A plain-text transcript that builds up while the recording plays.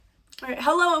All right,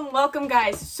 hello and welcome,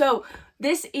 guys. So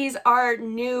this is our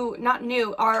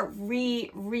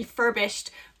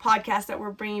refurbished podcast that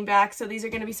we're bringing back. So these are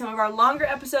going to be some of our longer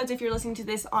episodes if you're listening to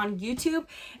this on YouTube.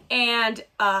 And,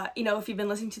 if you've been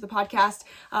listening to the podcast,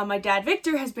 my dad,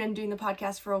 Victor, has been doing the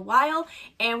podcast for a while.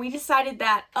 And we decided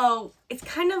that, it's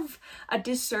kind of a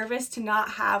disservice to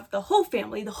not have the whole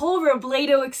family, the whole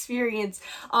Robledo experience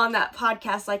on that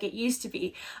podcast like it used to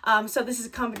be. So this is a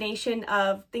combination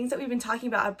of things that we've been talking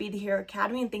about at Be the Hero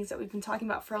Academy and things that we've been talking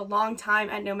about for a long time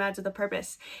at Nomads with a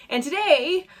Purpose. And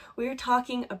today we're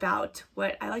talking about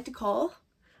what I like to call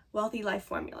Wealthy Life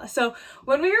Formula. So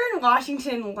when we were in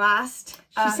Washington last...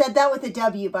 She said that with a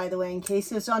W, by the way, in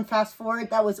case it was on fast forward.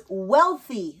 That was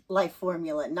Wealthy Life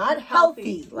Formula, not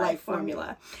Healthy Life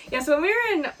Formula. Yeah, so when we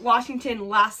were in Washington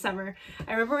last summer,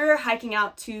 I remember we were hiking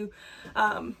out to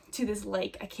this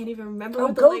lake. I can't even remember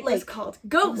what the lake was called.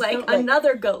 Goat Lake,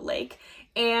 another Goat Lake.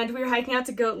 And we were hiking out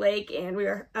to Goat Lake, and we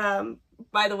were...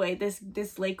 by the way,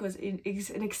 this lake was an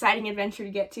exciting adventure to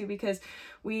get to because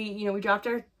we dropped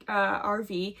our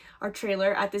RV, our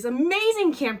trailer at this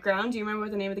amazing campground. Do you remember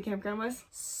what the name of the campground was?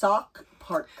 Sauk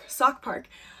Park.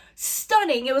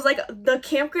 Stunning. It was like the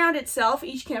campground itself,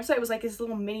 each campsite was like this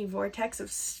little mini vortex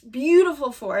of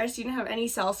beautiful forest. You didn't have any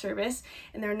cell service,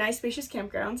 and they're nice, spacious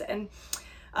campgrounds. And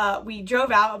we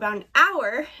drove out about an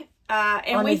hour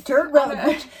and on a dirt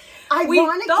road. We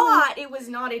thought it was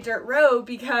not a dirt road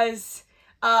because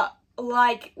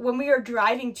when we were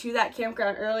driving to that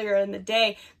campground earlier in the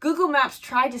day, Google Maps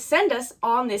tried to send us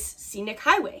on this scenic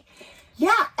highway.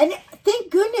 Yeah, and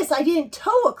thank goodness I didn't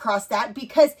tow across that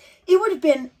because it would have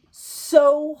been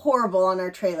so horrible on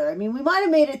our trailer. I mean, we might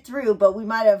have made it through, but we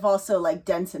might have also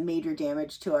done some major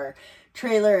damage to our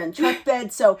trailer and truck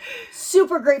bed. So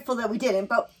super grateful that we didn't,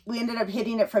 but we ended up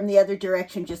hitting it from the other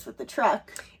direction just with the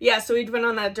truck. Yeah, so we went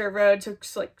on that dirt road. It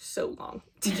took so long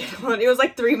to get on. It was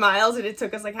 3 miles and it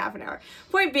took us half an hour.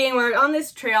 Point being, we're on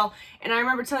this trail and I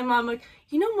remember telling Mom,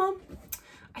 Mom,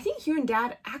 I think you and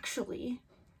Dad actually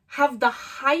have the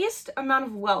highest amount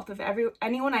of wealth of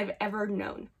anyone I've ever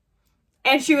known.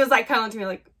 And she was kind of looking at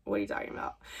me what are you talking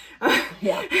about?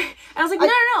 Yeah. And I was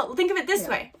no. Think of it this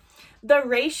way. The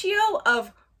ratio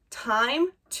of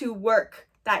time to work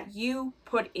that you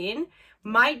put in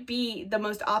might be the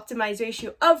most optimized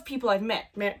ratio of people I've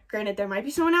met. Granted, there might be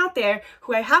someone out there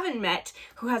who I haven't met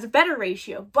who has a better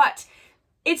ratio, but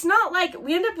it's not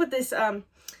we end up with this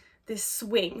this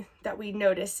swing that we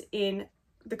notice in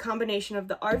the combination of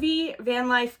the RV van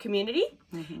life community,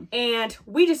 and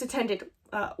we just attended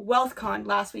WealthCon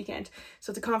last weekend. So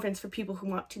it's a conference for people who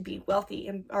want to be wealthy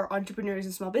and are entrepreneurs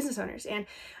and small business owners. And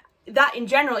that in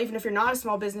general, even if you're not a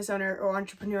small business owner or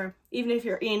entrepreneur, even if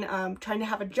you're in trying to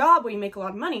have a job where you make a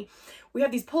lot of money, we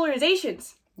have these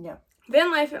polarizations. Yeah.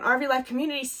 Van life and RV life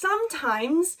community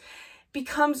sometimes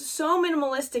becomes so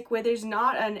minimalistic where there's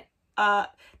not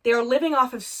they're living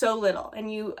off of so little.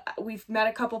 And we've met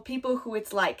a couple people who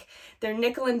it's they're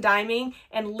nickel and diming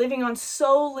and living on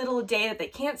so little a day that they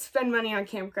can't spend money on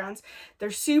campgrounds. They're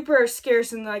super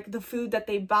scarce in the food that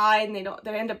they buy, and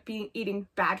they end up eating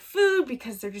bad food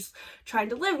because they're just trying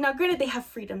to live. Now, granted, they have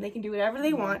freedom. They can do whatever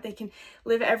they want. They can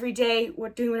live every day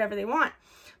doing whatever they want.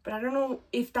 But I don't know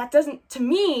if that doesn't, to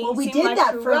me, well, we did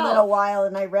that for a little while,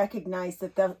 and I recognized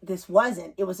that this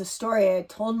wasn't. It was a story I had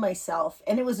told myself,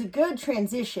 and it was a good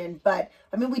transition. But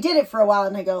I mean, we did it for a while,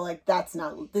 and I go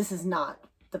this is not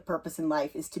the purpose in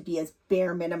life, is to be as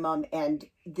bare minimum and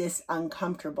this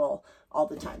uncomfortable all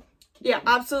the time. Yeah,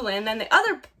 absolutely. And then the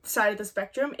other side of the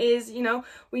spectrum is,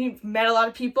 we've met a lot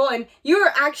of people, and you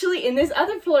were actually in this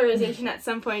other polarization at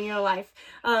some point in your life.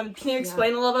 Can you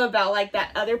explain a little bit about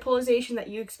that other polarization that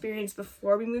you experienced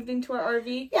before we moved into our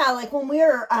RV? Yeah,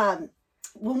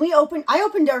 I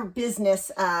opened our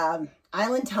business,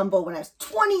 Island Tumble, when I was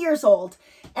 20 years old,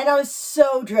 and I was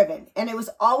so driven, and it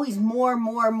was always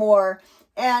more.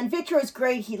 And Victor was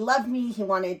great. He loved me. He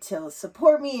wanted to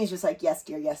support me. He's just yes,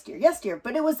 dear, yes, dear, yes, dear.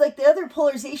 But it was the other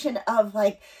polarization of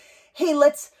hey,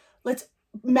 let's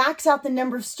max out the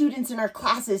number of students in our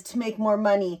classes to make more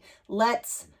money.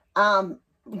 Let's,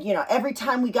 every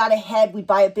time we got ahead, we'd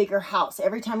buy a bigger house.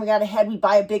 Every time we got ahead, we'd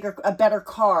buy a better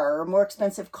car or a more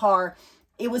expensive car.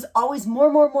 It was always more.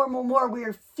 We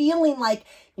were feeling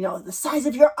the size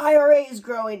of your IRA is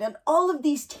growing and all of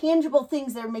these tangible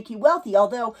things that make you wealthy.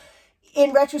 Although,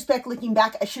 in retrospect, looking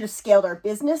back, I should have scaled our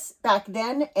business back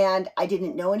then, and I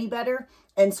didn't know any better.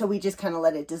 And so we just kind of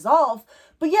let it dissolve.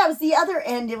 But yeah, it was the other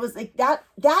end. It was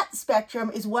that spectrum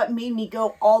is what made me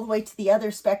go all the way to the other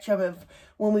spectrum of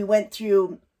when we went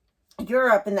through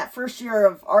Europe in that first year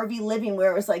of RV living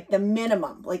where it was like the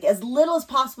minimum, like as little as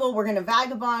possible. We're going to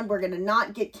vagabond. We're going to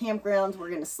not get campgrounds. We're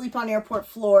going to sleep on airport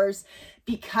floors,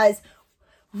 because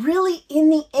really in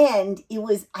the end,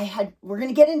 we're going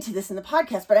to get into this in the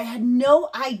podcast, but I had no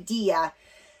idea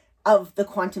of the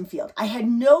quantum field. I had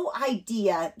no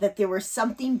idea that there was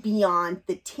something beyond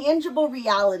the tangible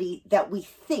reality that we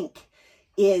think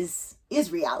is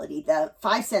reality, the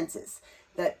five senses,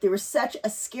 that there was such a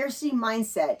scarcity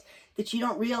mindset that you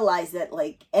don't realize that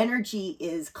like energy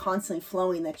is constantly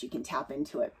flowing, that you can tap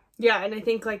into it. Yeah, and I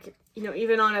think like,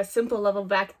 even on a simple level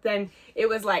back then, it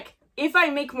was like, if I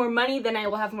make more money, then I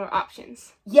will have more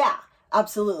options. Yeah,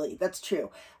 absolutely. That's true.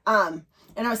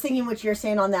 And I was thinking what you're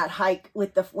saying on that hike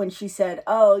with when she said,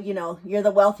 oh, you're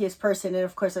the wealthiest person. And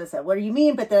of course I said, what do you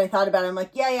mean? But then I thought about it. I'm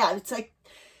like, yeah. It's like,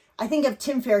 I think of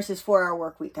Tim Ferriss's 4-Hour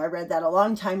Work Week. I read that a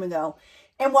long time ago.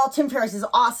 And while Tim Ferriss is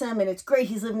awesome and it's great,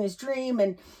 he's living his dream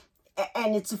and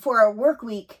it's a 4-hour work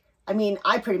week. I mean,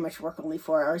 I pretty much work only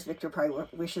 4 hours. Victor probably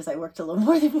wishes I worked a little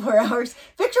more than 4 hours.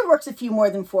 Victor works a few more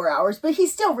than 4 hours, but he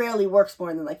still rarely works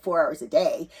more than like 4 hours a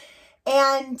day.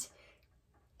 And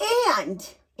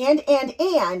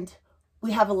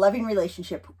we have a loving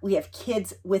relationship. We have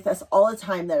kids with us all the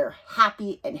time that are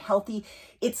happy and healthy.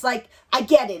 It's like, I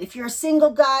get it. If you're a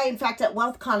single guy, in fact, at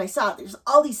WealthCon, I saw there's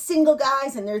all these single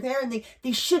guys and they're there and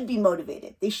they should be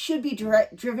motivated. They should be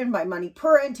driven by money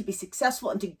pura to be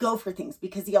successful and to go for things,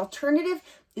 because the alternative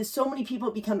is so many people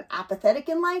become apathetic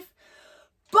in life.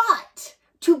 But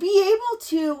to be able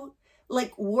to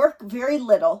like work very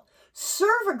little,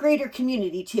 serve a greater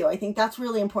community too. I think that's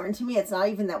really important to me. It's not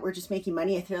even that we're just making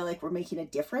money. I feel like we're making a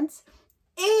difference.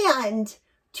 And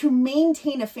to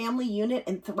maintain a family unit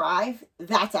and thrive,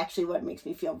 that's actually what makes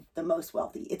me feel the most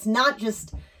wealthy. It's not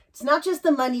just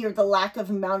the money or the lack of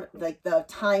amount, like the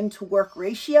time to work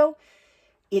ratio.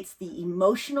 It's the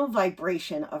emotional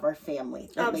vibration of our family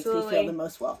that makes me feel the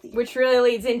most wealthy. Which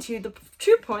really leads into the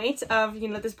true point of,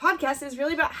 this podcast is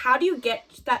really about how do you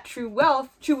get that true wealth,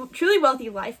 truly wealthy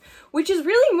life, which is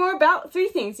really more about 3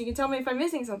 things. You can tell me if I'm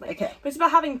missing something. Okay. But it's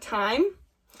about having time,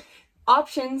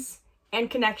 options, and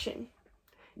connection.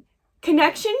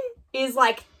 Connection is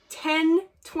like 10,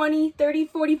 20, 30,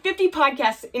 40, 50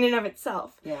 podcasts in and of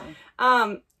itself. Yeah.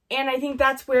 And I think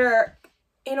that's where,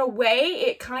 in a way,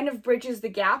 it kind of bridges the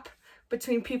gap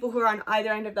between people who are on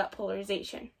either end of that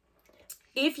polarization.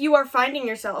 If you are finding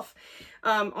yourself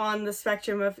on the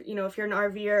spectrum of, if you're an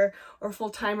RVer or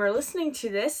full-timer listening to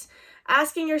this,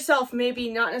 asking yourself maybe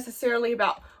not necessarily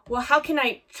about, well, how can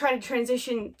I try to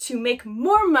transition to make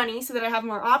more money so that I have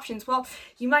more options? Well,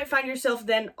 you might find yourself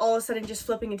then all of a sudden just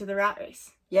flipping into the rat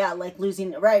race. Yeah, like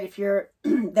losing, right? If you're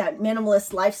that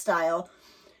minimalist lifestyle,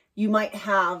 you might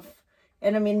have,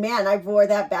 and I mean, man, I wore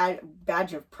that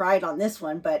badge of pride on this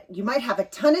one, but you might have a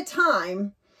ton of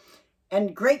time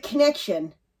and great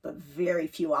connection, but very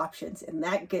few options. And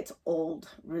that gets old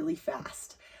really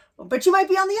fast. But you might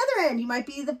be on the other end. You might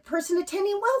be the person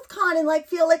attending WealthCon and like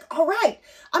feel like, all right,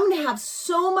 I'm going to have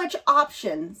so many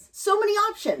options.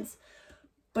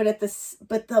 But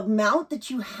the amount that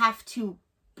you have to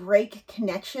break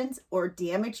connections or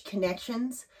damage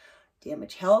connections,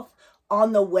 damage health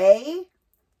on the way,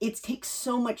 it takes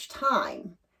so much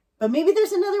time. But maybe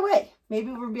there's another way.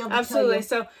 Maybe we'll be able to tell you.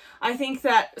 So I think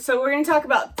so we're going to talk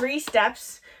about 3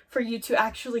 steps for you to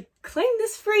actually claim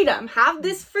this freedom, have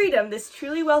this freedom, this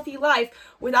truly wealthy life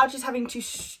without just having to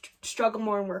struggle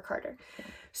more and work harder.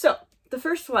 So the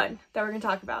first one that we're going to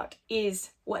talk about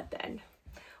is what then?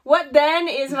 What then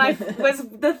is was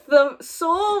the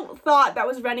sole thought that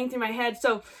was running through my head.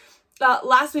 So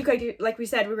last week, like we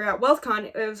said, we were at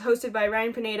WealthCon. It was hosted by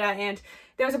Ryan Pineda, and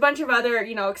there was a bunch of other,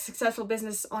 successful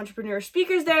business entrepreneur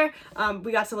speakers there.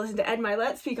 We got to listen to Ed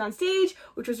Mylett speak on stage,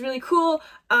 which was really cool.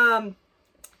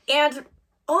 And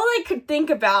all I could think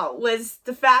about was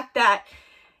the fact that,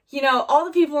 all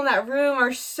the people in that room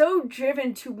are so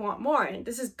driven to want more. And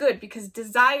this is good because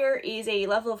desire is a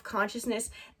level of consciousness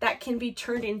that can be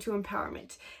turned into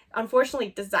empowerment. Unfortunately,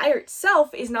 desire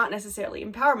itself is not necessarily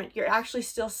empowerment. You're actually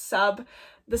still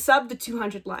the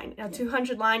 200 line. Now,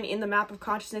 200 line in the map of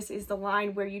consciousness is the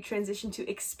line where you transition to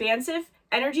expansive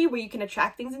energy, where you can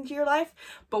attract things into your life.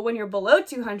 But when you're below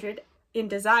 200 in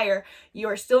desire, you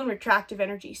are still in retractive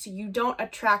energy. So you don't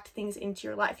attract things into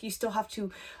your life. You still have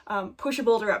to push a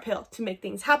boulder uphill to make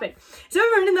things happen. So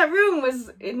everyone in that room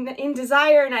was in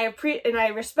desire, and I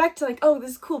respect, like, oh,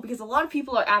 this is cool, because a lot of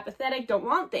people are apathetic, don't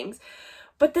want things.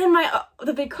 But then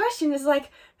the big question is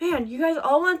like, man, you guys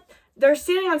all want, they're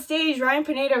sitting on stage, Ryan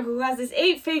Pineda, who has this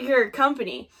 8-figure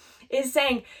company, is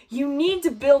saying, you need to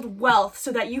build wealth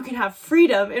so that you can have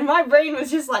freedom. And my brain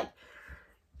was just like,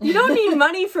 You don't need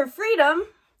money for freedom.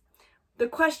 The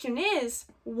question is,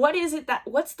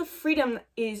 what's the freedom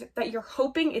is that you're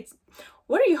hoping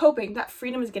what are you hoping that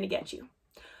freedom is going to get you?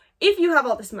 If you have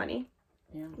all this money,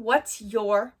 what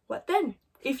then?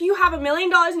 If you have $1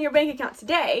 million in your bank account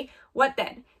today, what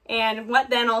then? And what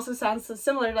then also sounds so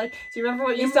similar. Like, do you remember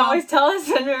what you used to always tell us?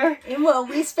 IMWO,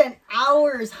 we spent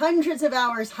hours, hundreds of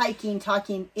hours hiking,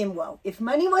 talking IMWO. If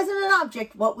money wasn't an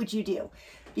object, what would you do?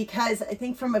 Because I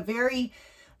think from a very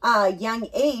young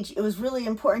age, it was really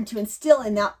important to instill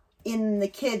in the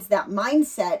kids that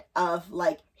mindset of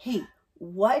like, hey,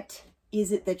 what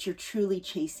is it that you're truly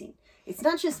chasing? It's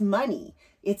not just money.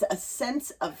 It's a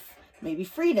sense of maybe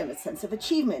freedom, a sense of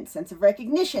achievement, sense of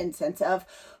recognition, sense of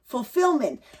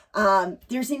fulfillment.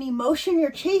 There's an emotion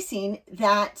you're chasing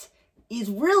that is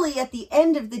really at the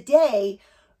end of the day,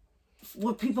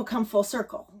 when people come full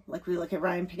circle. Like we look at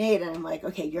Ryan Pineda and I'm like,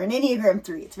 okay, you're an Enneagram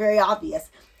 3. It's very obvious.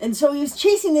 And so he was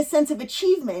chasing this sense of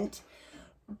achievement,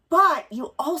 but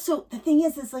you also, the thing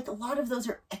is like a lot of those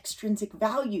are extrinsic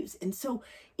values. And so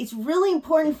it's really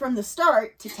important from the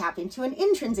start to tap into an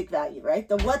intrinsic value, right?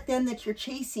 The what then that you're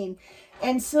chasing.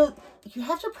 And so you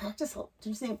have to practice, don't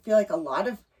you feel like a lot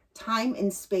of time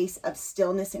and space of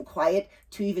stillness and quiet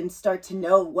to even start to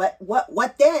know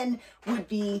what then would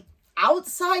be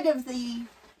outside of the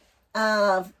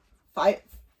 5D,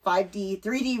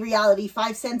 3D reality,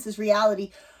 5 senses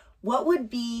reality, what would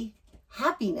be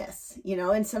happiness,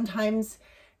 and sometimes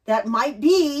that might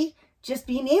be just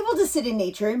being able to sit in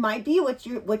nature. It might be what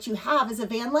you have as a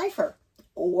van lifer,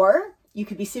 or you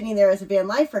could be sitting there as a van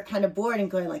lifer kind of bored and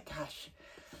going like, gosh,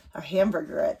 a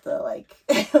hamburger at the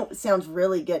sounds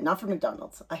really good, not from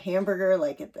McDonald's, a hamburger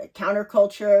like at the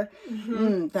Counterculture.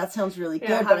 That sounds really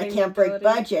good, but I can't break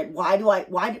budget.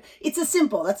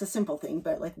 That's a simple thing,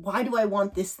 but like, why do I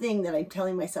want this thing that I'm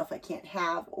telling myself I can't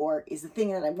have? Or is the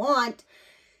thing that I want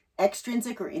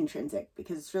extrinsic or intrinsic?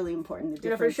 Because it's really important, the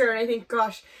difference. Yeah, for sure. And I think,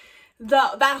 gosh,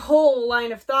 that whole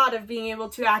line of thought of being able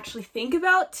to actually think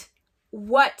about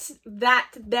what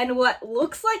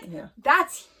looks like,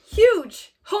 that's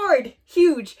huge, hard,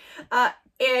 huge.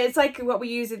 It's like what we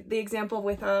use the example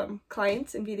with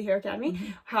clients in Be the Hero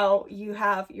Academy, how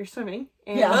you're swimming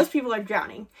and most people are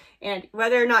drowning. And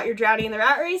whether or not you're drowning in the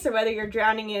rat race or whether you're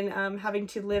drowning in having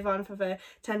to live off of a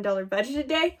 $10 budget a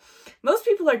day, most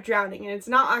people are drowning. And it's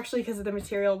not actually because of the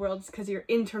material world, it's because of your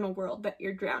internal world that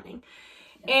you're drowning.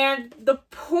 And the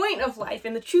point of life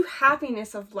and the true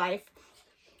happiness of life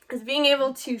is being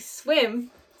able to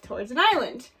swim towards an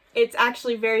island. It's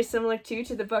actually very similar to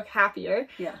the book Happier,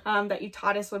 that you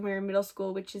taught us when we were in middle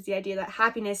school, which is the idea that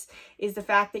happiness is the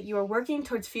fact that you are working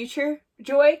towards future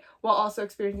joy while also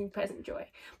experiencing present joy.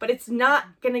 But it's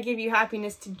not going to give you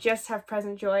happiness to just have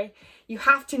present joy. You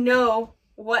have to know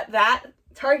what that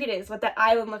target is, what that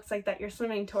island looks like that you're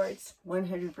swimming towards.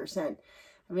 100%.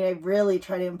 I mean, I really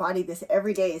try to embody this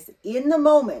every day. Is in the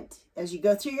moment, as you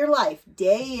go through your life,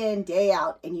 day in, day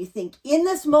out, and you think, in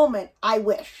this moment, I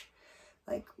wish.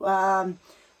 Like,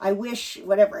 I wish,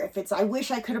 whatever, if it's, I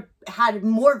wish I could have had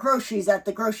more groceries at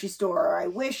the grocery store, or I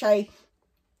wish I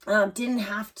didn't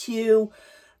have to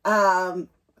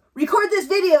record this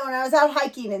video and I was out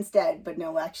hiking instead. But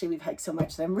no, actually, we've hiked so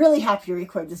much that I'm really happy to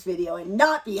record this video and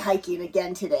not be hiking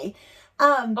again today.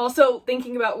 Also,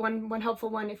 thinking about one helpful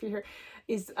one, if you're here,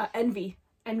 is envy.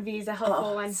 Envy is a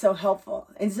helpful one. So helpful.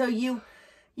 And so you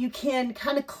can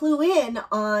kind of clue in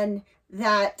on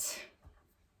that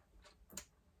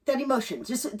emotion,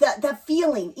 just that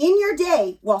feeling in your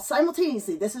day, while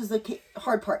simultaneously, this is the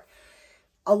hard part.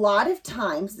 A lot of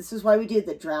times, this is why we do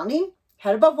the drowning,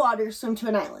 head above water, swim to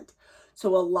an island.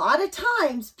 So a lot of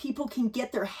times people can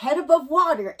get their head above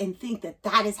water and think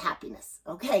that is happiness.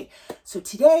 Okay, so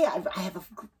today I have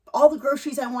all the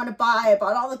groceries I want to buy. I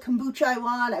bought all the kombucha I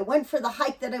want. I went for the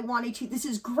hike that I wanted to. This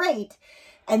is great.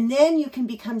 And then you can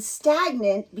become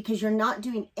stagnant because you're not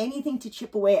doing anything to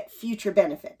chip away at future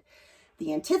benefit.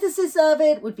 The antithesis of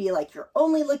it would be like you're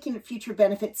only looking at future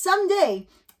benefit. Someday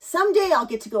I'll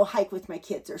get to go hike with my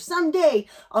kids, or someday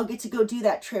I'll get to go do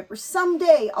that trip, or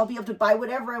someday I'll be able to buy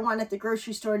whatever I want at the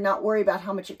grocery store and not worry about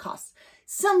how much it costs.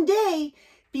 Someday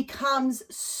becomes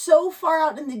so far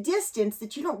out in the distance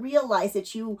that you don't realize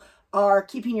that you are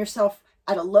keeping yourself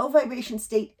at a low vibration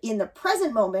state in the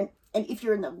present moment. And if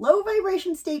you're in the low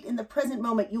vibration state in the present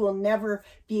moment, you will never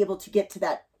be able to get to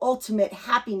that ultimate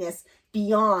happiness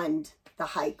beyond the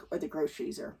hike or the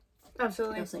groceries or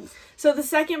absolutely those things. So the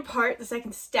second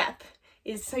step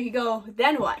is, so you go,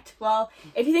 then what? Well,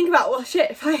 if you think about, well, shit,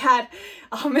 if I had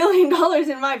 $1 million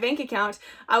in my bank account,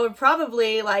 I would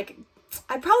probably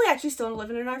I'd probably actually still live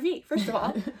in an RV. First of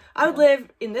all, I would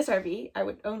live in this RV. I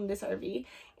would own this RV,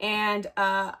 and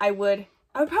I would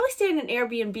probably stay in an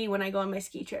Airbnb when I go on my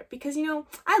ski trip, because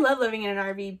I love living in an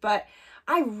RV, but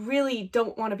I really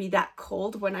don't want to be that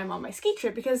cold when I'm on my ski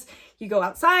trip, because you go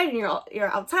outside and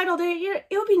you're outside all day.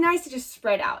 It would be nice to just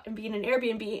spread out and be in an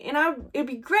Airbnb, and it would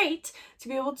be great to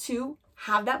be able to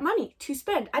have that money to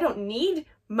spend. I don't need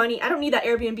money. I don't need that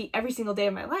Airbnb every single day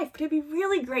of my life, but it'd be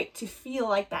really great to feel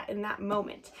like that in that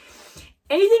moment.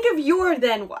 And you think of your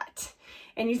then what?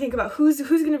 And you think about who's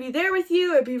going to be there with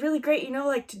you. It'd be really great,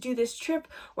 like to do this trip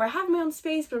where I have my own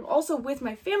space, but I'm also with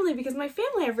my family, because my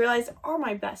family, I've realized, are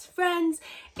my best friends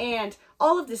and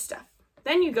all of this stuff.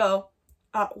 Then you go,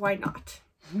 why not?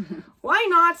 Why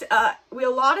not? We a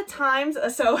lot of times,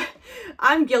 so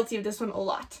I'm guilty of this one a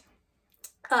lot.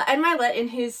 Ed Mylett, in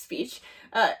his speech,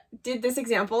 did this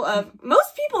example of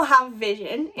most people have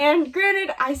vision, and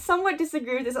granted, I somewhat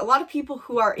disagree with this. A lot of people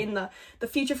who are in the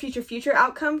future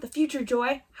outcome, the future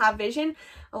joy, have vision.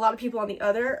 A lot of people on the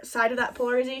other side of that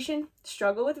polarization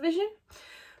struggle with vision.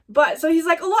 But so he's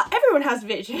like, everyone has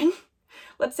vision.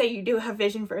 Let's say you do have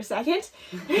vision for a second.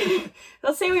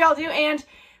 Let's say we all do,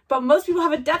 but most people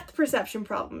have a depth perception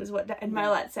problem, is what Ed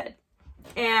Mylett said.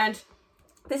 And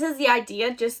this is the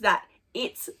idea, just that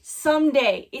it's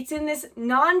someday, it's in this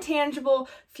non-tangible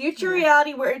future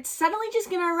reality where it's suddenly just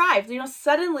going to arrive.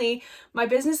 Suddenly my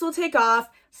business will take off.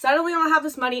 Suddenly I'll have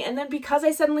this money. And then because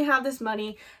I suddenly have this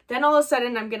money, then all of a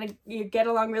sudden I'm going to get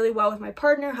along really well with my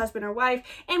partner, husband or wife,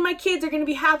 and my kids are going to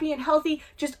be happy and healthy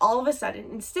just all of a sudden,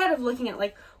 instead of looking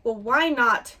at why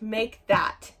not make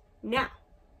that now?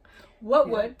 What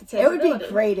would the It would be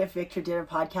great if Victor did a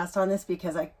podcast on this,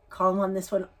 because I call him on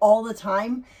this one all the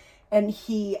time. And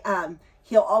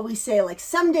he'll always say,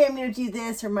 someday I'm going to do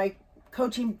this, or my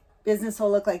coaching business will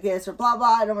look like this, or blah, blah.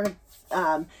 I don't want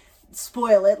to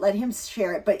spoil it. Let him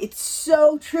share it. But it's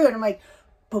so true. And I'm like,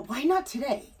 but why not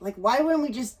today? Why wouldn't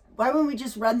we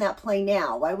just run that play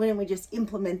now? Why wouldn't we just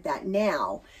implement that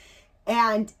now?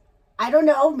 And I don't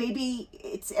know, maybe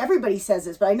everybody says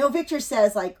this, but I know Victor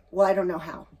says I don't know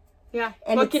how. Yeah.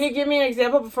 And can you give me an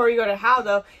example before you go to how,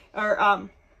 though? Or,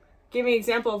 give me an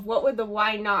example of what would the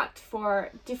why not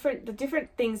for the different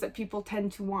things that people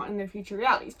tend to want in their future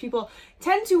realities. People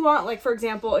tend to want, for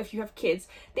example, if you have kids,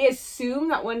 they assume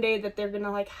that one day that they're going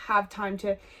to have time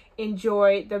to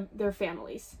enjoy their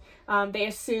families. They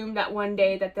assume that one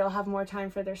day that they'll have more time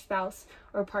for their spouse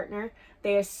or partner.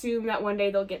 They assume that one day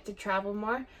they'll get to travel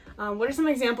more. What are some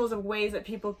examples of ways that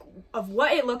of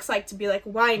what it looks like to be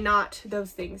why not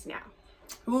those things now?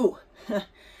 Ooh,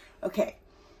 okay.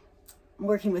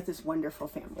 Working with this wonderful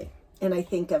family, and I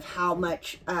think of how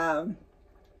much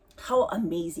how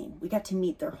amazing we got to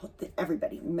meet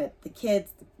everybody. We met the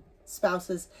kids, the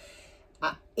spouses.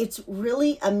 It's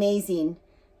really amazing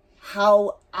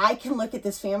how I can look at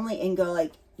this family and go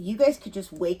you guys could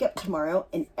just wake up tomorrow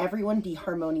and everyone be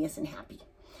harmonious and happy.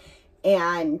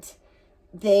 And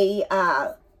they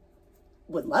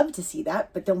would love to see that,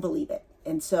 but don't believe it.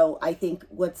 And so I think,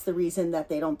 what's the reason that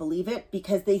they don't believe it?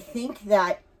 Because they think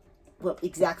that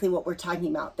exactly what we're talking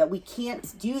about, that we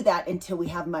can't do that until we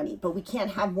have money, but we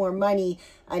can't have more money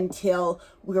until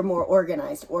we're more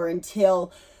organized, or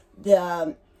until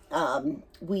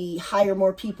we hire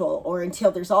more people, or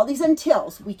until there's all these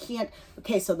untils. We can't.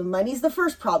 Okay, so the money's the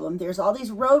first problem. There's all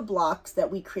these roadblocks that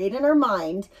we create in our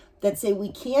mind that say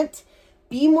we can't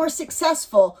be more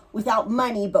successful without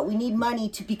money, but we need money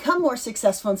to become more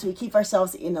successful, and so we keep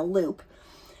ourselves in a loop.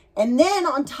 And then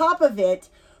on top of it,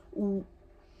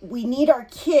 we need our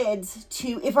kids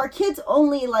to, if our kids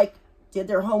only did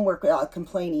their homework without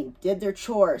complaining, did their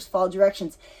chores, follow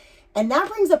directions. And that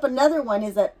brings up another one,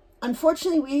 is that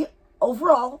unfortunately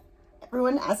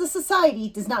everyone as a society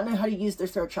does not know how to use their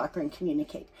throat chakra and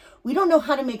communicate. We don't know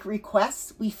how to make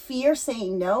requests. We fear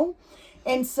saying no.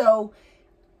 And so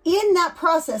in that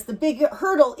process, the big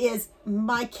hurdle is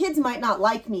my kids might not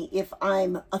like me if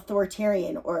I'm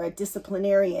authoritarian or a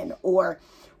disciplinarian, or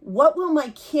what will my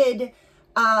kid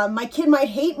might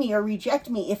hate me or reject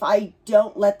me if I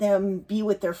don't let them be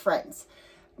with their friends.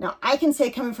 Now, I can say,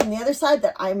 coming from the other side,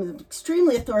 that I'm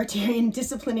extremely authoritarian,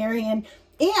 disciplinarian,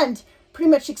 and pretty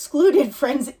much excluded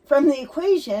friends from the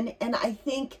equation. And I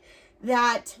think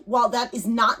that while that is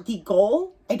not the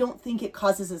goal, I don't think it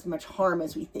causes as much harm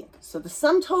as we think. So the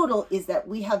sum total is that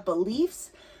we have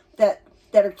beliefs that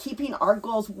are keeping our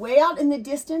goals way out in the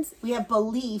distance. We have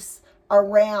beliefs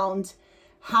around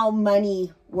how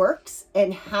money works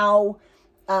and how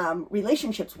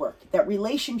relationships work, that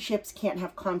relationships can't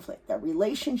have conflict, that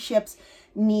relationships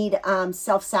need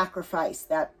self-sacrifice,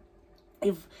 that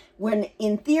When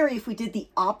in theory, if we did the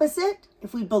opposite,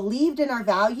 if we believed in our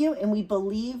value and we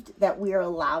believed that we are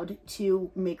allowed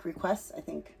to make requests, I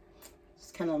think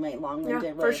it's kind of my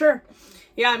long-winded way. For sure.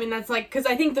 Yeah, I mean, that's like, because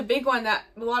I think the big one that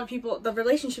a lot of people, the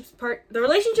relationships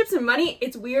and money,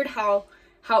 it's weird how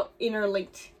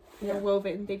interlinked,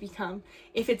 woven they become.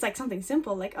 If it's like something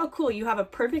simple, like, oh, cool, you have a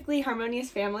perfectly harmonious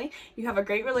family, you have a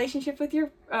great relationship with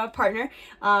your partner,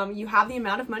 you have the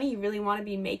amount of money you really want to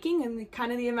be making, and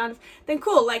the amount of, then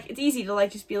cool, like, it's easy to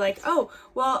like just be like, oh,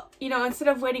 well, instead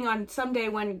of waiting on someday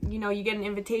when, you get an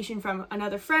invitation from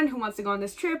another friend who wants to go on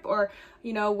this trip, or,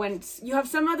 when you have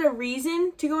some other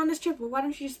reason to go on this trip, well, why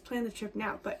don't you just plan the trip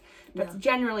now? But that's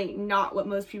generally not what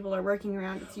most people are working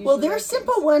around. It's usually their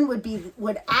simple one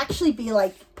would actually be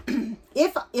like,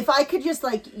 if I could just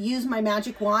like use my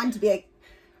magic wand to be like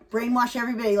brainwash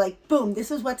everybody, like, boom, this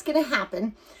is what's going to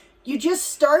happen. You just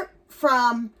start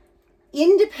from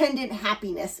independent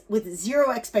happiness with zero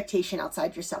expectation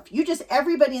outside yourself.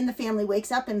 Everybody in the family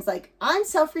wakes up and is like, I'm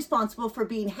self-responsible for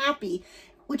being happy,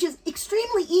 which is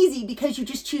extremely easy because you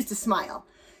just choose to smile.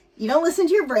 You don't listen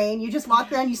to your brain. You just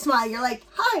walk around, you smile. You're like,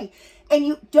 hi. And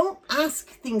you don't ask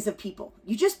things of people.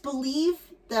 You just believe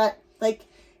that like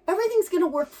everything's going to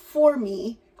work for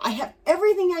me. I have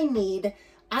everything I need.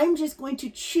 I'm just going to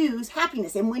choose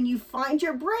happiness. And when you find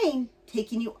your brain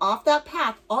taking you off that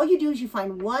path, all you do is you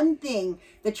find one thing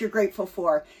that you're grateful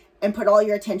for and put all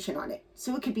your attention on it.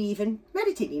 So it could be even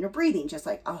meditating or breathing, just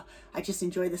like, oh, I just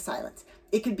enjoy the silence.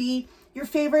 It could be your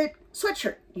favorite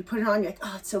sweatshirt. You put it on, you're like,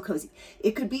 oh, it's so cozy.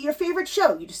 It could be your favorite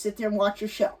show. You just sit there and watch your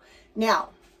show. Now,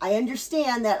 I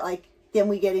understand that, like, then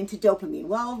we get into dopamine.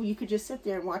 Well, you could just sit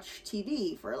there and watch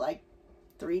TV for like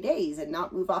 3 days and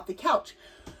not move off the couch.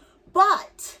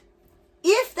 But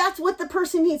if that's what the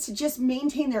person needs to just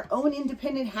maintain their own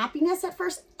independent happiness at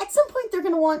first, at some point they're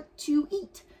going to want to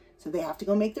eat. So they have to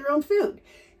go make their own food.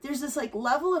 There's this like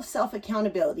level of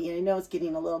self-accountability, and I know it's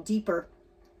getting a little deeper,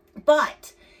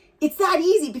 but it's that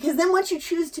easy because then once you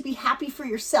choose to be happy for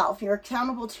yourself, you're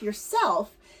accountable to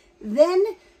yourself, then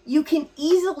you can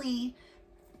easily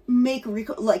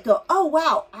go, oh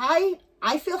wow,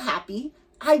 I feel happy.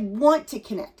 I want to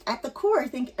connect. At the core, I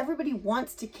think everybody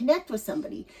wants to connect with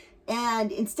somebody.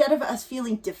 And instead of us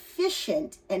feeling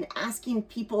deficient and asking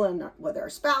people, and whether our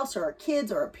spouse or our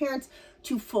kids or our parents,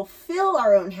 to fulfill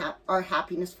our own our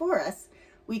happiness for us,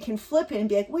 we can flip it and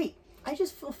be like, wait, I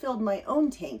just fulfilled my own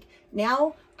tank.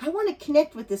 Now I want to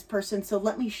connect with this person, so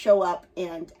let me show up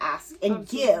and ask and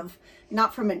give,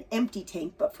 not from an empty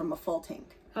tank, but from a full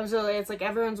tank. Absolutely. It's like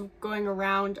everyone's going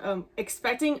around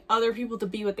expecting other people to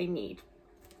be what they need.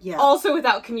 Yeah. Also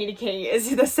without communicating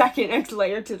is the second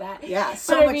layer to that. Yeah,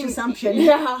 so much assumption.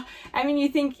 Yeah. I mean,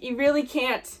 you really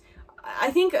can't,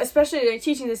 I think especially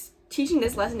teaching this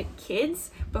lesson to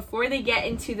kids before they get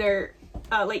into their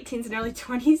late teens and early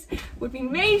 20s would be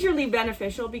majorly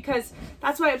beneficial, because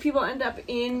that's why people end up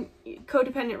in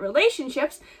codependent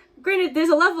relationships. Granted, there's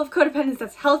a level of codependence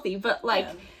that's healthy, but like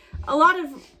a lot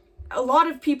of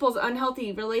people's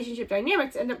unhealthy relationship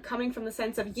dynamics end up coming from the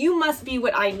sense of, you must be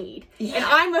what I need, and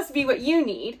I must be what you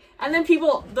need. And then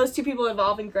those two people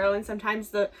evolve and grow, and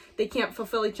sometimes they can't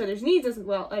fulfill each other's needs as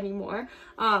well anymore.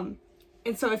 And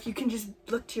so if you can just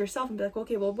look to yourself and be like,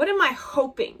 okay, well, what am I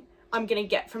hoping I'm going to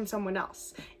get from someone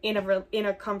else in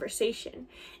a conversation,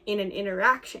 in an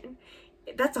interaction?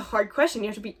 That's a hard question. You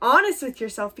have to be honest with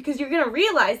yourself, because you're going to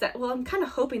realize that, well, I'm kind of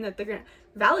hoping that they're going to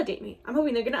validate me. I'm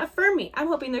hoping they're going to affirm me. I'm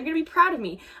hoping they're going to be proud of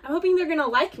me. I'm hoping they're going to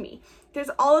like me.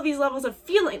 There's all of these levels of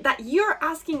feeling that you're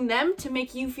asking them to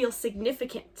make you feel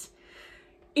significant.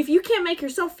 If you can't make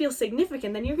yourself feel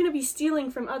significant, then you're going to be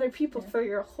stealing from other people for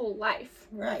your whole life.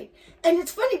 Right. And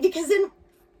it's funny because then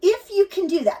if you can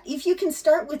do that, if you can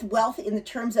start with wealth in the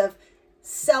terms of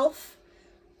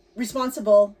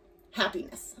self-responsible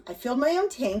happiness. I filled my own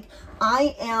tank.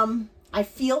 I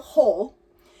feel whole.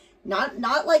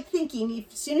 Not like thinking,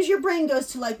 as soon as your brain goes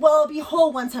to like, well, I'll be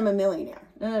whole once I'm a millionaire.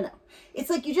 No. It's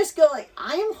like you just go like,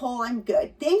 I am whole, I'm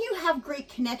good. Then you have great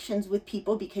connections with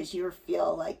people because you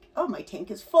feel like, oh, my tank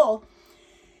is full.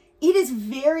 It is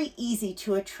very easy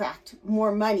to attract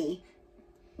more money,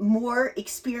 more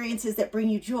experiences that bring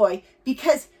you joy,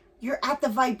 because you're at the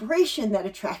vibration that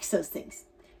attracts those things.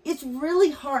 It's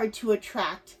really hard to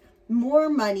attract more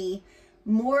money,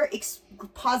 more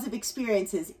positive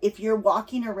experiences if you're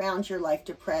walking around your life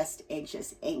depressed,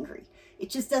 anxious, angry. It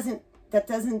just doesn't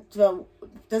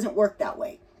work that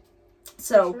way.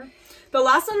 So sure. The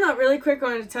last one that really quick I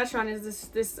wanted to touch on is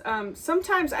this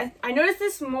sometimes I notice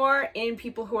this more in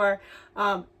people who are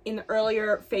in the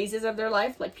earlier phases of their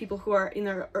life, like people who are in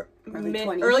their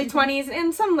early 20s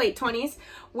and some late 20s,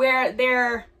 where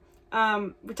they're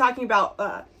we're talking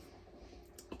about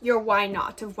your why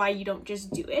not, of why you don't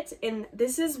just do it. And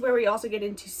this is where we also get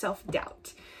into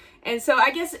self-doubt. And so I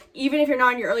guess even if you're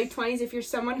not in your early 20s, if you're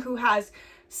someone who has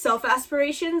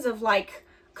self-aspirations of like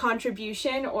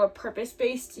contribution or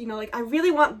purpose-based, you know, like I really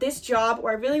want this job,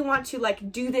 or I really want to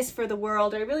like do this for the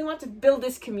world, or I really want to build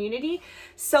this community,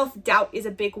 self-doubt is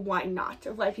a big why not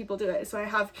of why people do it. So I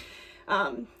have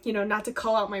you know, not to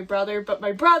call out my brother, but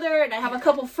my brother, and I have a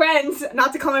couple friends,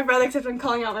 not to call my brother except I'm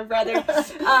calling out my brother,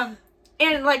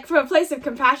 and like from a place of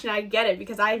compassion, I get it,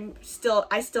 because I still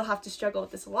have to struggle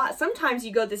with this a lot. Sometimes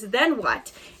you go this then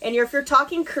what, and if you're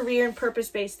talking career and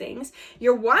purpose-based things,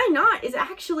 your why not is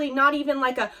actually not even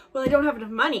like a, well, I don't have enough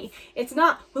money. It's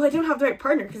not, well, I don't have the right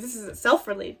partner, because this is a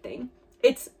self-related thing.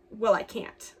 It's, well, I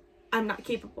can't. I'm not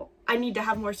capable. I need to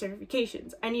have more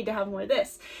certifications. I need to have more of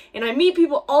this. And I meet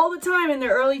people all the time in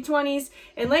their early 20s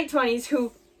and late 20s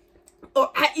who,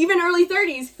 or even early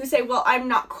 30s, who say, well, I'm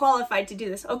not qualified to do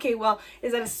this. Okay, well,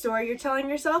 is that a story you're telling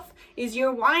yourself? Is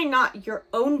your why not your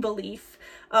own belief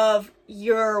of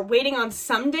you're waiting on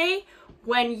someday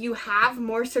when you have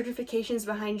more certifications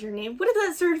behind your name? What does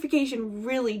that certification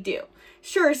really do?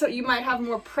 Sure, so you might have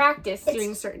more practice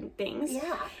doing certain things.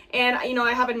 Yeah. And, you know,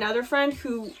 I have another friend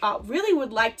who really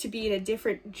would like to be in a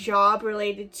different job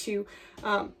related to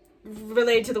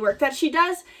the work that she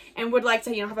does, and would like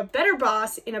to, you know, have a better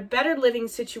boss in a better living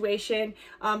situation,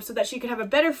 so that she could have a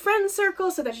better friend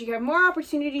circle, so that she could have more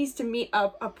opportunities to meet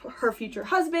her future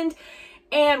husband,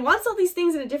 and wants all these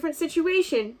things in a different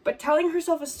situation, but telling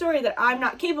herself a story that I'm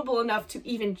not capable enough to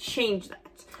even change that.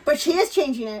 But she is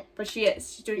changing it. But she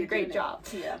is. She's doing a great job.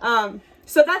 Yeah.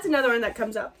 So that's another one that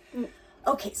comes up.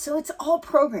 Okay, so it's all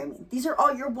programming. These are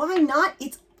all your why not.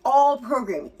 It's all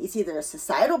programming. It's either a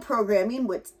societal programming,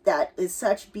 which that is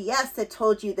such BS that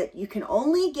told you that you can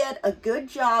only get a good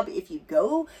job if you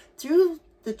go through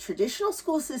the traditional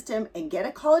school system and get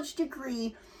a college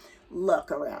degree.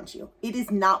 Look around you. It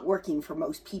is not working for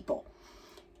most people.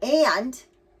 And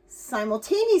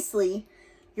simultaneously,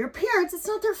 your parents, it's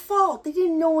not their fault. They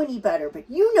didn't know any better, but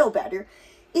you know better,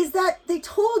 is that they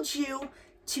told you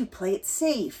to play it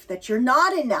safe, that you're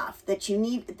not enough, that you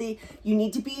need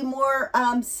to be more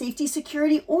safety,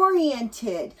 security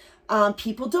oriented.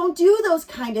 People don't do those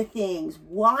kind of things.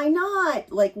 Why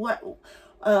not? Like what?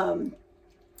 All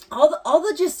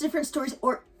the just different stories,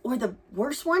 or the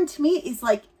worst one to me is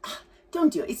like,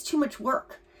 don't do it. It's too much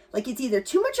work. Like it's either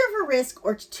too much of a risk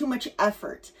or too much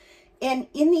effort. And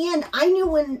in the end, I knew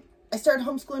when I started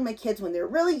homeschooling my kids when they were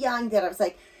really young that I was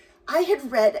like, I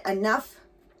had read enough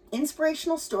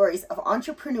inspirational stories of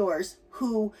entrepreneurs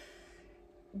who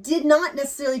did not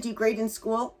necessarily do great in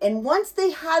school. And once they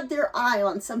had their eye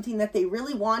on something that they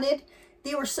really wanted,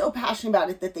 they were so passionate about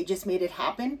it that they just made it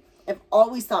happen. I've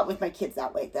always thought with my kids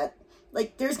that way, that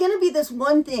like there's going to be this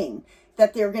one thing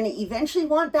that they're going to eventually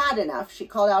want bad enough. She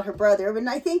called out her brother, and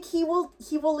I think he will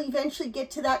eventually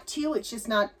get to that too. It's just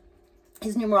not,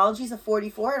 his numerology is a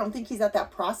 44. I don't think he's at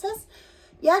that process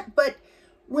yet. But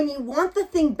when you want the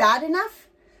thing bad enough,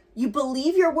 you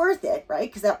believe you're worth it, right?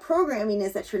 Because that programming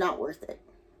is that you're not worth it.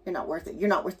 You're not worth it. You're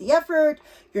not worth the effort.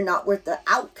 You're not worth the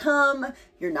outcome.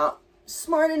 You're not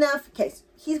smart enough. Okay, so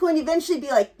he's going to eventually be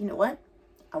like, you know what?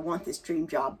 I want this dream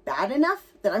job bad enough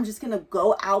that I'm just going to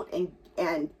go out and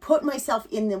put myself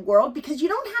in the world, because you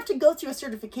don't have to go through a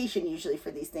certification usually for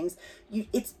these things.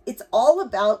 It's all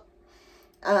about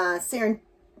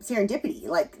serendipity,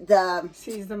 like the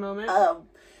seize the moment.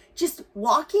 Just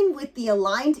walking with the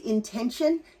aligned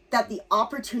intention that the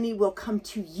opportunity will come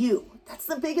to you. That's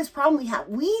the biggest problem we have.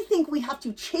 We think we have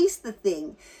to chase the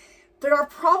thing, but our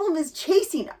problem is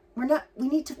chasing. We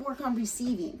need to work on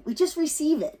receiving. We just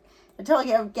receive it. I tell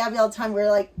Gabby all the time, we're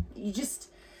like, you just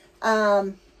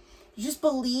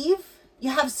believe. You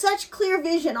have such clear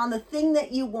vision on the thing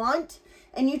that you want,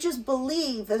 and you just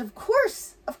believe that of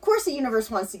course the universe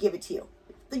wants to give it to you.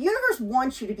 The universe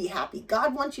wants you to be happy.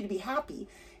 God wants you to be happy.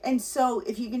 And so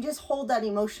if you can just hold that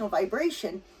emotional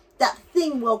vibration, that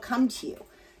thing will come to you.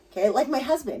 Okay, like my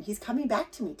husband, he's coming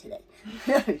back to me today.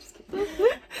 Just kidding.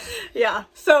 Yeah.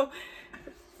 So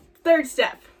third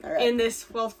step in this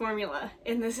wealth formula,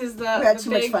 and this is we had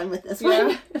too much fun with this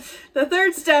one. The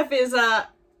third step is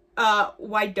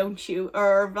why don't you,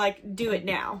 or like do it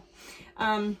now.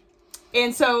 And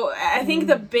so I think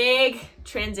the big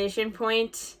transition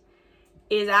point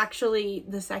is actually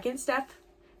the second step,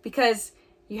 because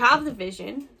you have the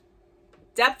vision.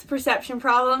 Depth perception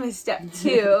problem is step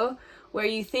 2, where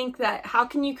you think that how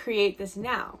can you create this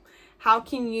now? How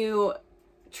can you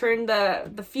turn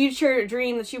the future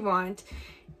dream that you want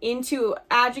into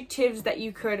adjectives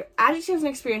and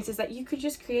experiences that you could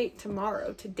just create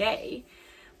tomorrow, today?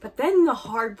 But then the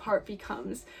hard part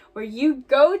becomes where you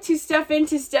go to step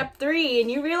into step 3 and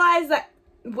you realize that,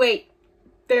 wait,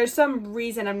 there's some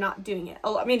reason I'm not doing it.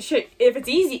 I mean, shit, if it's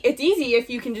easy if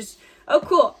you can just, oh,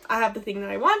 cool, I have the thing that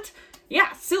I want.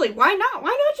 Yeah, silly, why not? Why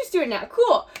not just do it now?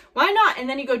 Cool, why not? And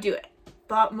then you go do it.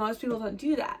 But most people don't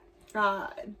do that.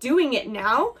 Doing it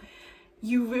now,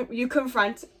 you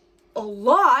confront a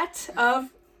lot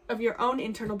of your own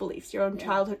internal beliefs, your own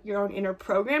childhood, your own inner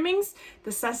programmings,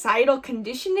 the societal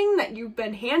conditioning that you've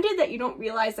been handed that you don't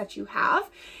realize that you have.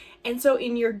 And so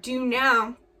in your do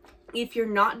now, if you're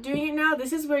not doing it now,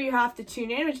 this is where you have to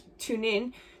tune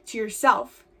in to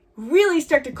yourself. Really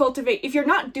start to cultivate. If you're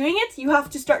not doing it, you have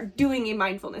to start doing a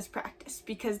mindfulness practice,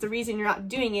 because the reason you're not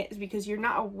doing it is because you're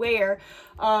not aware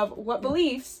of what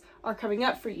beliefs are coming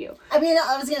up for you. I mean,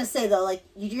 I was going to say though, like,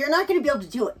 you're not going to be able to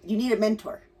do it. You need a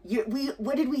mentor.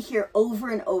 What did we hear over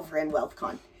and over in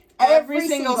WealthCon? Every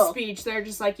single speech, they're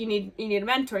just like, you need a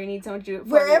mentor. You need someone to do it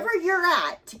for wherever you're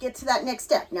at to get to that next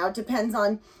step. Now it depends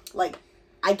on, like,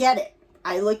 I get it.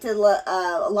 I looked at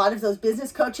a lot of those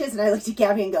business coaches, and I looked at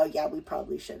Gabby and go, yeah, we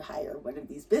probably should hire one of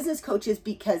these business coaches,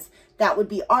 because that would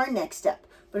be our next step.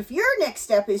 But if your next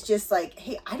step is just like,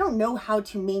 hey, I don't know how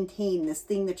to maintain this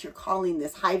thing that you're calling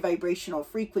this high vibrational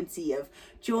frequency of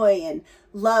joy and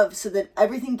love so that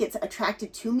everything gets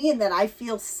attracted to me and that I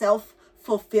feel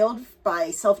self-fulfilled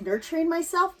by self-nurturing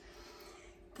myself,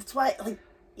 that's why, like,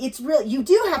 it's real. You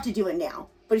do have to do it now.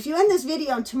 But if you end this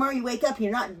video and tomorrow you wake up and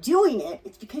you're not doing it,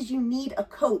 it's because you need a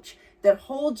coach that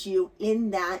holds you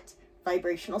in that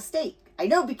vibrational state. I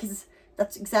know, because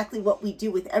that's exactly what we do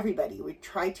with everybody. We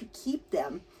try to keep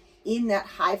them in that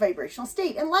high vibrational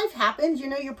state. And life happens,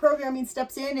 your programming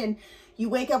steps in and you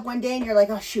wake up one day and you're like,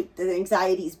 oh shoot, the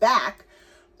anxiety's back.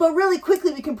 But really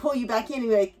quickly we can pull you back in and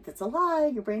be like, that's a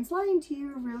lie. Your brain's lying to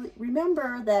you. Really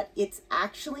remember that it's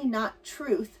actually not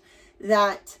truth,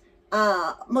 that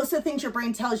most of the things your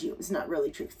brain tells you is not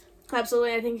really truth.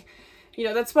 Absolutely. I think,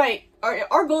 that's why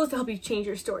our goal is to help you change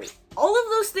your story. All of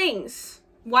those things,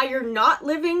 why you're not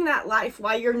living that life,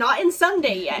 why you're not in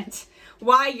someday yet,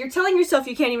 why you're telling yourself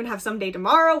you can't even have someday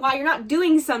tomorrow, why you're not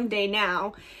doing someday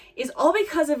now, is all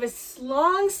because of a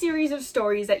long series of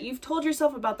stories that you've told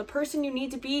yourself about the person you need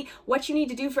to be, what you need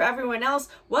to do for everyone else,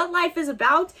 what life is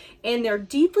about, and they're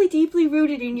deeply, deeply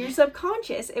rooted in your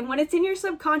subconscious. And when it's in your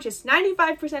subconscious,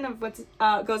 95% of what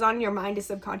goes on in your mind is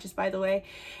subconscious, by the way,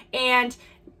 and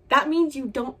that means you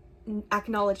don't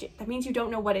acknowledge it. That means you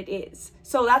don't know what it is.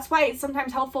 So that's why it's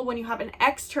sometimes helpful when you have an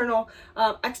external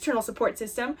support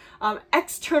system,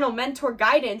 external mentor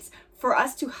guidance, for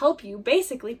us to help you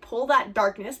basically pull that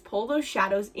darkness, pull those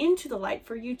shadows into the light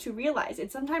for you to realize.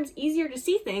 It's sometimes easier to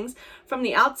see things from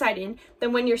the outside in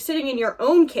than when you're sitting in your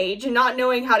own cage and not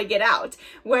knowing how to get out,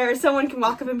 where someone can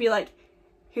walk up and be like,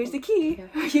 here's the key,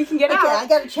 you can get out. Okay, I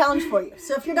got a challenge for you.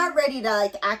 So if you're not ready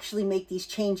to actually make these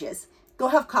changes, go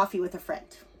have coffee with a friend.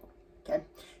 Okay,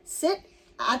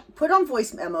 put on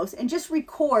voice memos and just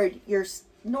record your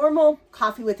normal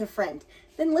coffee with a friend.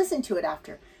 Then listen to it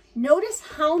after. Notice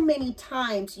how many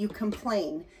times you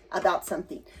complain about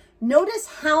something. Notice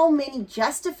how many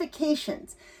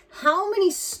justifications, how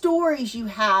many stories you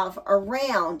have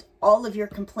around all of your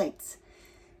complaints.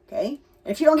 Okay?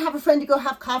 And if you don't have a friend to go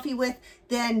have coffee with,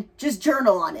 then just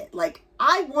journal on it. Like,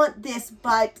 I want this,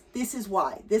 but this is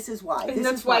why. This is why. And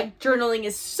that's why journaling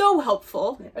is so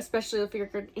helpful, especially if you're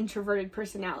an introverted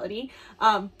personality,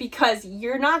 because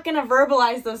you're not going to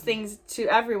verbalize those things to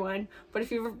everyone. But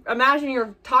if you imagine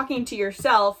you're talking to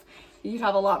yourself, you'd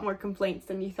have a lot more complaints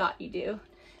than you thought you do.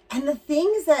 And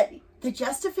the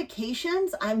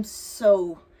justifications, I'm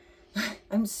so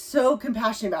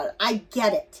compassionate about it. I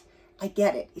get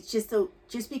it. It's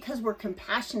just because we're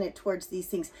compassionate towards these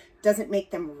things doesn't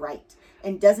make them right,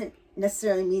 and doesn't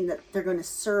necessarily mean that they're going to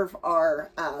serve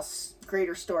our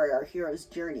greater story, our hero's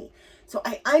journey. So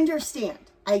I understand.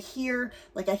 I hear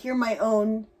my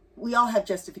own. We all have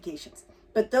justifications,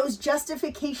 but those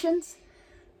justifications,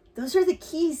 those are the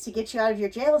keys to get you out of your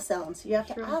jail cell. And so you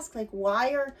have to ask, like,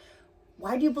 why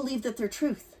do you believe that they're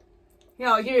truth?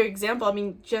 Yeah, I'll give you an example. I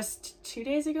mean, just 2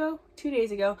 days ago,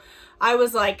 I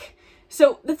was like,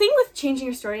 so the thing with changing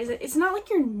your story is that it's not like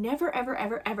you're never, ever,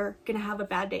 ever, ever going to have a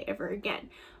bad day ever again.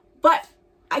 But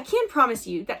I can promise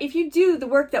you that if you do the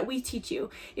work that we teach you,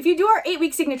 if you do our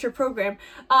 8-week signature program,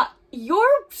 your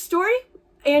story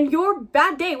and your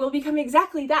bad day will become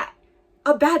exactly that,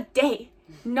 a bad day.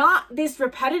 Not this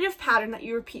repetitive pattern that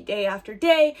you repeat day after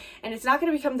day, and it's not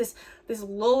going to become this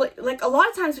lull. Like, a lot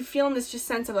of times we feel in this just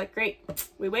sense of like, great,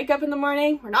 we wake up in the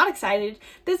morning, we're not excited.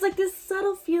 There's like this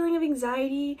subtle feeling of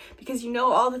anxiety because you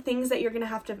know all the things that you're going to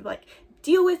have to like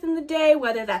deal with in the day,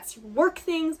 whether that's work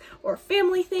things or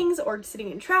family things or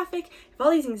sitting in traffic. You have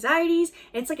all these anxieties,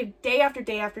 and it's like a day after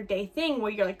day after day thing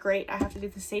where you're like, great, I have to do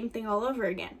the same thing all over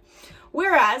again.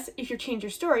 Whereas if you change your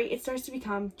story, it starts to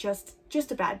become just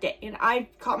a bad day. And I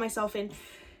caught myself in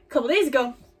a couple days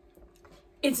ago.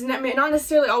 It's not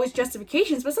necessarily always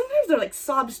justifications, but sometimes they're like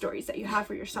sob stories that you have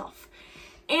for yourself.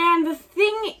 And the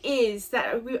thing is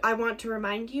that I want to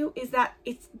remind you is that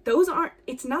it's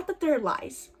not that they're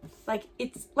lies. Like,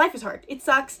 life is hard. It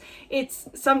sucks.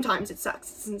 Sometimes it sucks.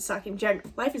 It doesn't suck in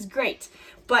general. Life is great.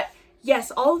 But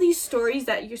yes, all these stories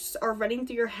that you are running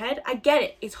through your head, I get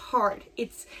it. It's hard.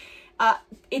 It's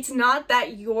not that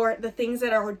the things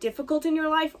that are difficult in your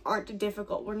life aren't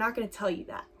difficult. We're not going to tell you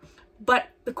that. But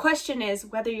the question is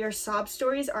whether your sob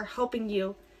stories are helping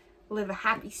you live a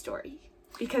happy story.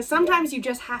 Because sometimes you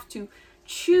just have to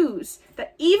choose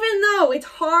that even though it's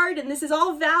hard and this is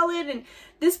all valid and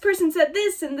this person said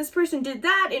this and this person did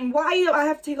that and why do I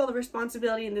have to take all the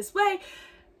responsibility in this way,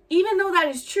 even though that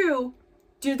is true,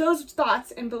 do those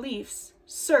thoughts and beliefs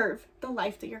serve the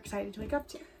life that you're excited to wake up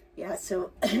to? Yeah,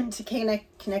 so to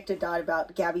connect a dot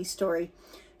about Gabby's story.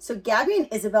 So Gabby and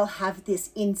Isabel have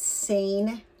this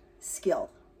insane skill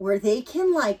where they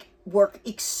can like work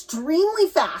extremely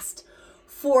fast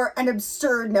for an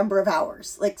absurd number of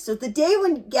hours. Like, so the day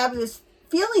when Gabby was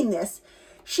feeling this,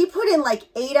 she put in like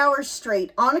 8 hours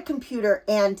straight on a computer,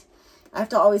 and I have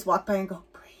to always walk by and go,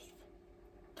 breathe.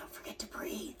 Don't forget to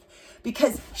breathe.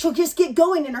 Because she'll just get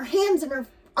going and her hands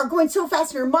are going so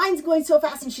fast and her mind's going so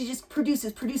fast and she just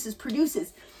produces.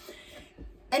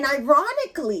 And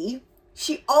ironically,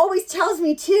 she always tells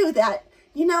me too that,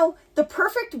 the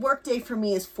perfect work day for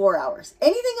me is 4 hours.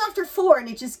 Anything after 4 and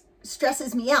it just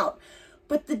stresses me out.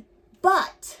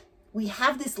 But we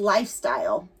have this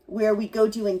lifestyle where we go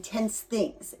do intense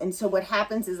things. And so what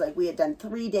happens is, like, we had done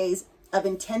 3 days of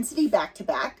intensity back to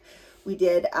back. We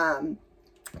did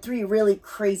 3 really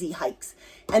crazy hikes.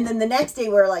 And then the next day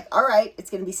we're like, all right, it's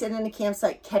going to be sitting in a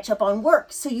campsite, catch up on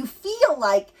work. So you feel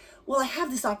like, well, I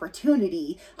have this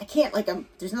opportunity. I can't,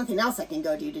 there's nothing else I can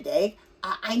go do today.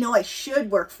 I know I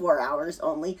should work 4 hours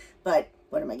only, but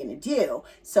what am I going to do?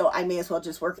 So I may as well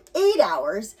just work 8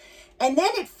 hours. And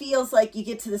then it feels like you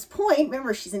get to this point.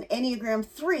 Remember, she's an Enneagram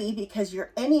 3 because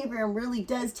your Enneagram really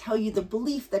does tell you the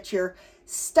belief that you're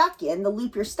stuck in, the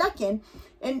loop you're stuck in.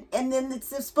 And then it's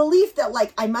this belief that,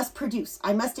 like, I must produce,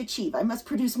 I must achieve, I must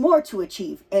produce more to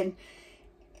achieve. And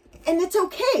it's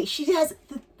okay.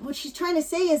 What she's trying to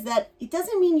say is that it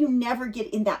doesn't mean you never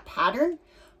get in that pattern,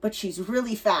 but she's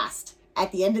really fast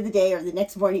at the end of the day or the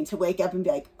next morning to wake up and be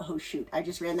like, oh shoot, I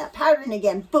just ran that pattern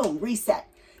again. Boom, reset.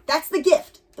 That's the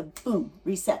gift. The boom,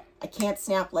 reset. I can't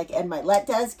snap like Ed Milet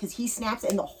does because he snaps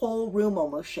and the whole room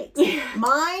almost shakes.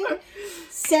 Mine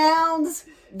sounds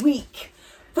weak,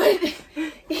 but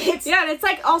it's... Yeah, and it's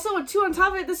like also too on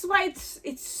top of it, this is why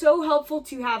it's so helpful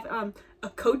to have a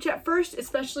coach at first,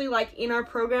 especially like in our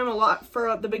program a lot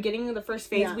for the beginning of the first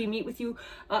phase. Yeah. We meet with you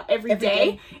every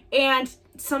day. And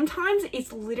sometimes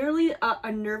it's literally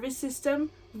a nervous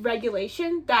system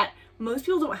regulation that most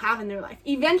people don't have in their life.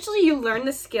 Eventually you learn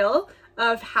the skill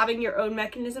of having your own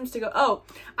mechanisms to go, oh,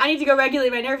 I need to go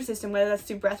regulate my nervous system, whether that's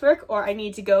through breath work or I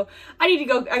need to go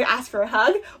ask for a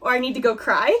hug or I need to go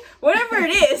cry, whatever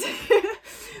it is.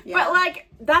 Yeah. But like,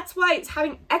 that's why it's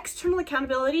having external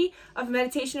accountability of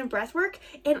meditation and breath work.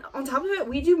 And on top of it,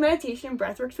 we do meditation and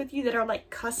breath works with you that are like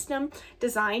custom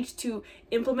designed to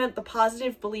implement the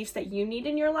positive beliefs that you need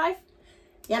in your life.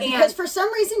 Yeah, because for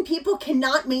some reason people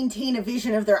cannot maintain a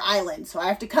vision of their island. So I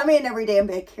have to come in every day and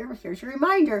be like, here's your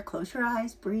reminder. Close your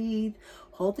eyes, breathe,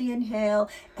 hold the inhale,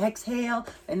 exhale.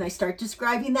 And I start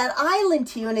describing that island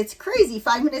to you. And it's crazy.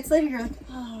 5 minutes later, you're like,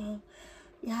 oh,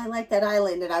 yeah, I like that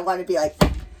island. And I want to be like,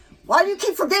 why do you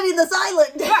keep forgetting this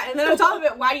island? Right, and then on top of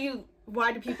it, why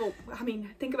do people,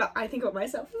 think about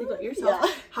myself, think about yourself.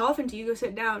 Yeah. How often do you go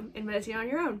sit down and meditate on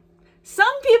your own?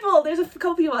 Some people, there's a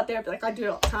couple people out there, like, I do it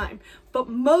all the time. But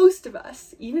most of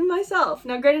us, even myself,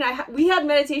 now Greg and I, we had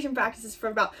meditation practices for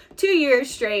about 2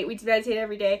 years straight. We meditated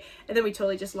every day, and then we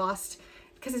totally just lost.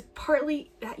 Because it's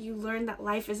partly that you learn that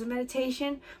life is a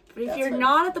meditation. But if you're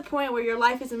not at the point where your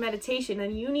life is a meditation,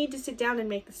 then you need to sit down and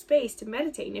make the space to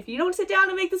meditate. And if you don't sit down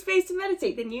and make the space to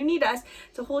meditate, then you need us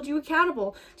to hold you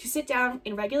accountable to sit down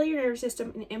and regulate your nervous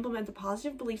system and implement the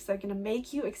positive beliefs that are going to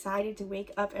make you excited to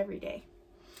wake up every day.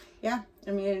 Yeah,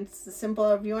 it's the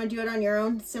simple, if you want to do it on your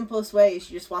own, the simplest way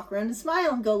is you just walk around and smile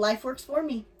and go, life works for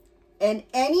me. And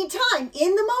anytime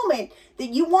in the moment that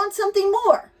you want something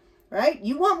more, right?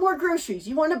 You want more groceries.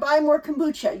 You want to buy more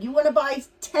kombucha. You want to buy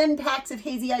 10 packs of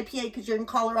hazy IPA because you're in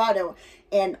Colorado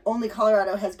and only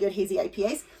Colorado has good hazy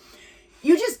IPAs.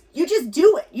 You just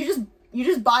do it. You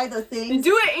just buy the things. You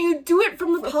do it, and you do it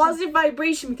from the positive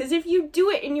vibration, because if you do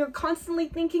it and you're constantly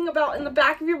thinking about in the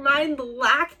back of your mind the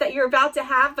lack that you're about to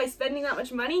have by spending that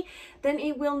much money, then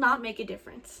it will not make a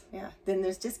difference. Yeah, then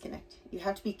there's disconnect. You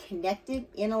have to be connected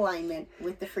in alignment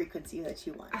with the frequency that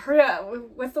you want. I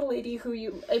heard with the lady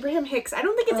Abraham Hicks. I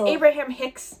don't think it's Abraham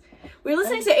Hicks. We were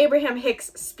listening to Abraham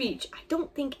Hicks' speech. I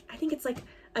think it's like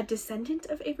a descendant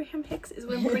of Abraham Hicks is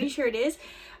what I'm pretty sure it is.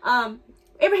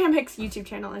 Abraham Hicks' YouTube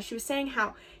channel, and she was saying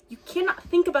how you cannot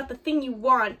think about the thing you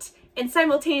want and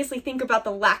simultaneously think about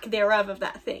the lack thereof of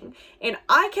that thing. And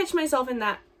I catch myself in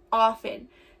that often.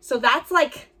 So that's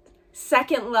like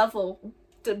second level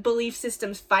belief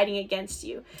systems fighting against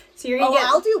you. So you're gonna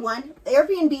I'll do one.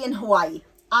 Airbnb in Hawaii.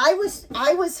 I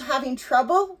was having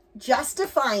trouble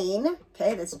justifying,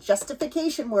 okay, that's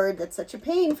justification word, that's such a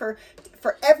pain for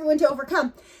everyone to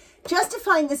overcome.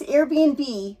 Justifying this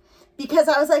Airbnb because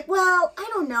I was like, well, I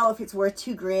don't know if it's worth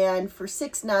 $2,000 for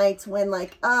 6 nights when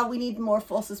like, we need more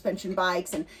full suspension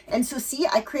bikes. And so see,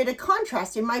 I created a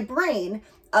contrast in my brain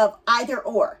of either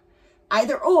or.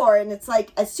 And it's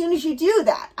like, as soon as you do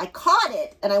that, I caught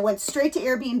it and I went straight to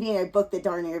Airbnb and I booked the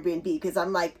darn Airbnb because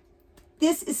I'm like,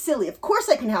 this is silly. Of course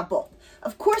I can have both.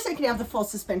 Of course I can have the full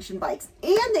suspension bikes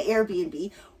and the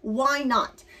Airbnb. Why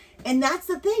not? And that's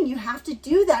the thing. You have to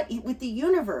do that with the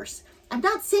universe. I'm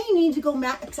not saying you need to go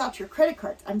max out your credit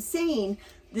cards. I'm saying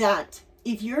that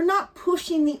if you're not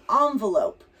pushing the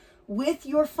envelope with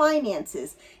your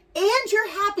finances and your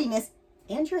happiness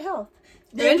and your health.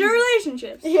 And your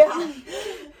relationships. Yeah.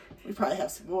 We probably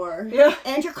have some more. Yeah.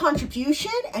 And your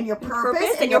contribution and your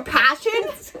purpose and your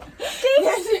passions.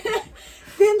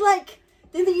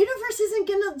 then the universe isn't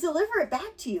going to deliver it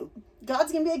back to you.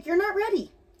 God's going to be like, you're not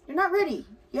ready. You're not ready.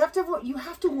 You have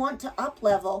to want to up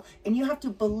level, and you have to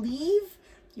believe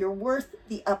you're worth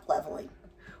the up leveling.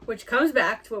 Which comes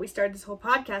back to what we started this whole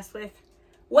podcast with.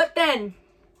 What then?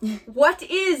 What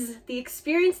is the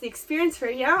experience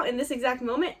right now in this exact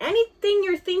moment? Anything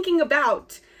you're thinking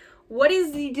about. What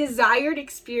is the desired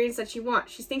experience that you want?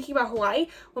 She's thinking about Hawaii.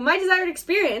 Well, my desired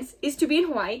experience is to be in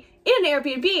Hawaii in an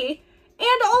Airbnb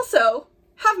and also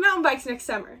have mountain bikes next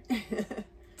summer.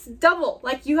 It's double.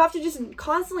 Like, you have to just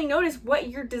constantly notice what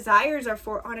your desires are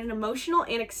for on an emotional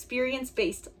and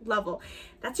experience-based level.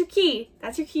 That's your key.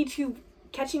 That's your key to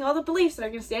catching all the beliefs that are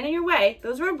going to stand in your way,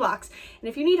 those roadblocks. And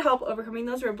if you need help overcoming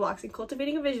those roadblocks and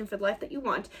cultivating a vision for the life that you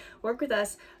want, work with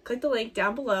us. Click the link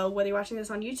down below. Whether you're watching this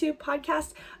on YouTube,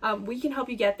 podcast, we can help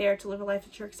you get there to live a life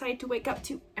that you're excited to wake up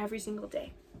to every single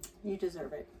day. You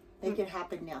deserve it. Make it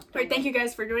happen now. All right, thank you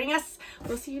guys for joining us.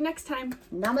 We'll see you next time.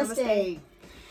 Namaste.